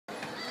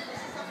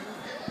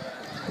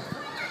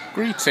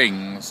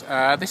Greetings,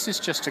 this is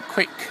just a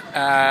quick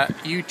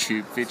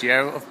YouTube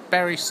video of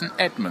Bury St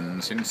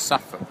Edmunds in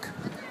Suffolk,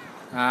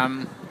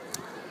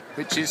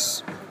 which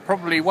is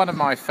probably one of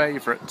my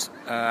favourite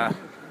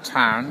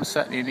towns,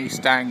 certainly in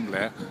East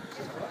Anglia,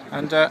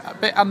 and a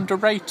bit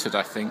underrated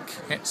I think.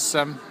 It's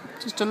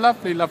just a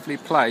lovely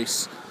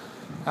place,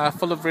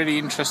 full of really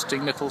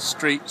interesting little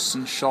streets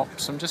and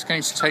shops. I'm just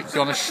going to take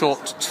you on a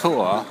short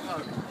tour.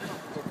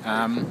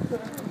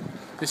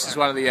 This is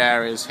one of the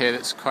areas here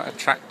that's quite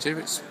attractive.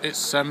 It's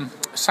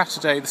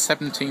Saturday the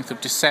 17th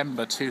of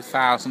December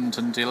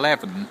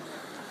 2011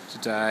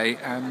 today,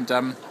 and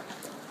the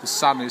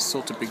sun is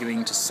sort of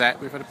beginning to set.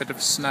 We've had a bit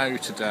of snow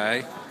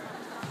today.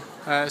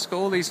 It's got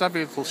all these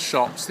lovely little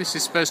shops. This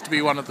is supposed to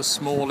be one of the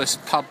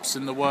smallest pubs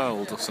in the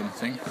world or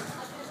something,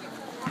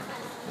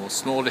 or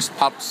smallest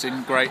pubs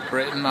in Great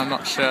Britain, I'm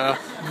not sure.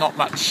 Not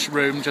much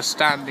room, just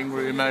standing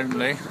room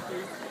only.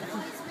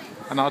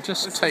 And I'll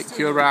just take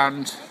you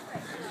around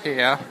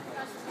here.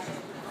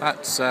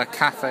 That's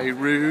Cafe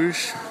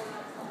Rouge,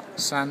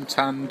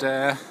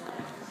 Santander.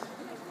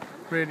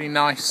 Really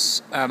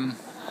nice,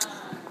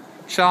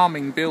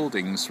 charming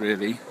buildings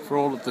really, for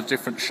all of the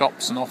different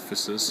shops and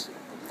offices.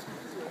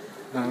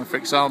 For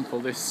example,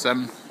 this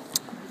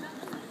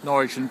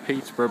Norwich and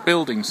Peterborough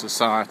Building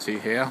Society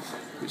here,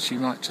 which you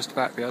might just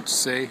about be able to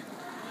see,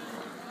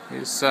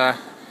 is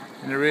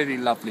in a really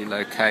lovely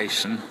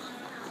location.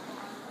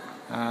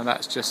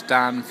 That's just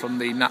down from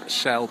the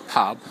Nutshell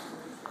pub.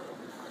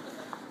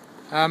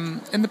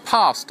 In the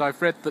past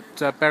I've read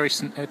that Bury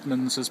St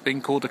Edmunds has been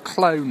called a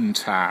clone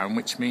town,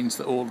 which means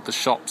that all of the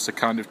shops are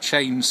kind of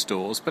chain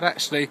stores, but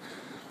actually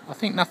I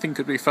think nothing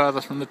could be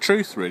further from the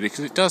truth really,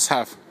 because it does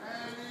have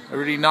a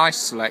really nice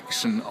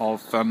selection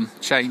of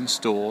chain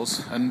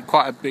stores, and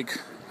quite a big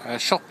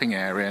shopping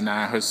area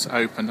now has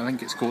opened. I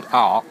think it's called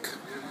Arc,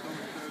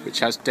 which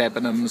has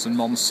Debenhams and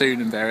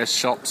Monsoon and various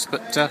shops,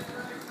 but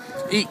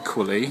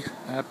equally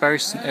Bury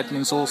St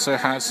Edmunds also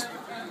has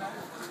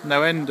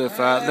no end of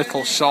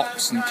little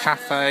shops and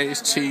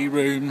cafes, tea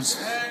rooms.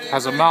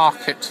 Has a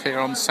market here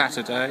on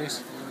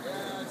Saturdays,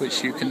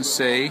 which you can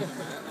see.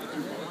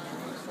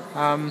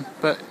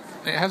 But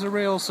it has a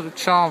real sort of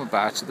charm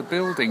about it. The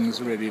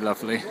building's really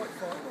lovely,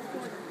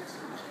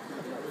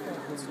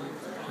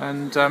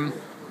 and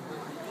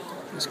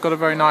it's got a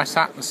very nice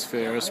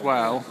atmosphere as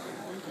well.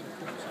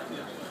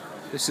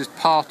 This is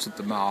part of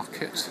the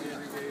market,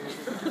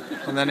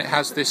 and then it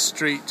has this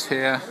street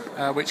here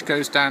which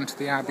goes down to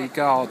the Abbey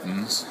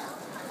Gardens.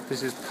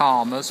 This is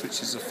Palmer's,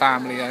 which is a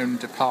family-owned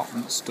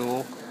department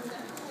store,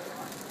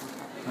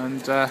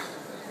 and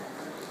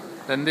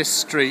then this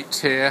street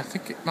here, I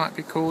think it might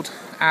be called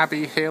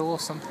Abbey Hill or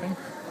something,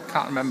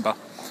 can't remember.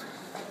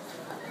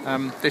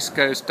 This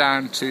goes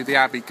down to the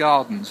Abbey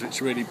Gardens,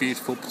 which are really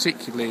beautiful,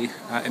 particularly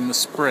in the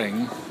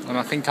spring, and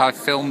I think I've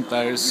filmed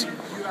those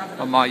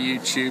on my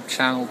YouTube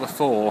channel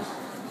before.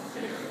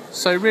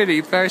 So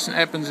really, Bury St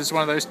Edmunds is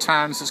one of those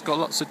towns that's got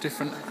lots of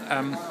different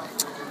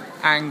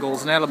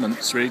angles and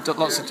elements, really,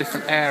 lots of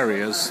different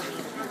areas.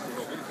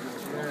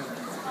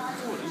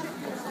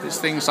 There's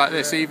things like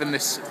this, even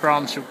this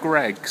branch of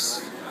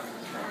Greg's.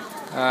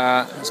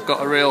 It's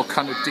got a real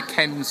kind of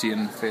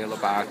Dickensian feel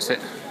about it.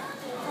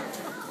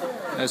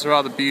 There's a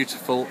rather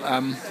beautiful,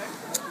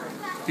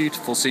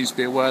 beautiful seems to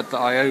be a word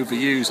that I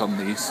overuse on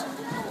these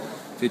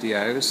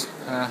videos,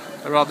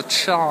 a rather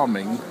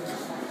charming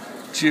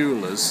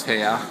jewellers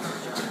here,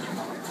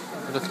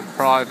 a little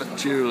private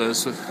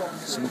jewellers with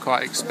some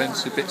quite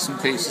expensive bits and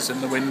pieces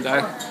in the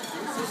window,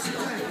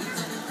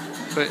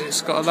 but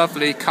it's got a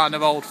lovely kind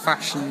of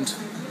old-fashioned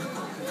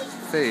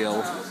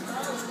feel.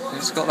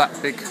 It's got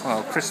that big,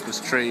 well, Christmas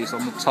trees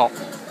on the top,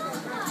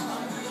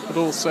 but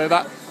also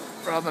that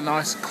rather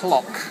nice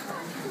clock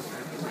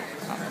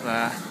up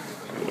there,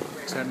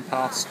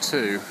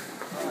 2:10.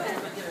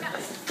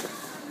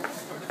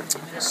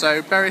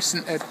 So Bury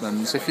St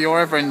Edmunds, if you're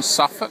ever in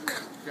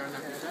Suffolk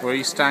or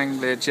East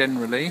Anglia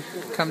generally,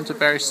 come to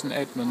Bury St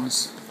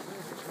Edmunds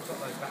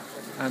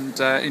and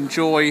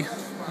enjoy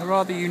a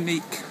rather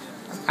unique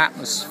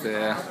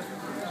atmosphere.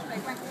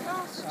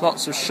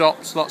 Lots of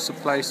shops, lots of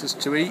places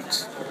to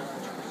eat,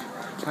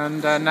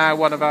 and now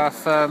one of our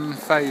firm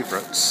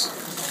favourites.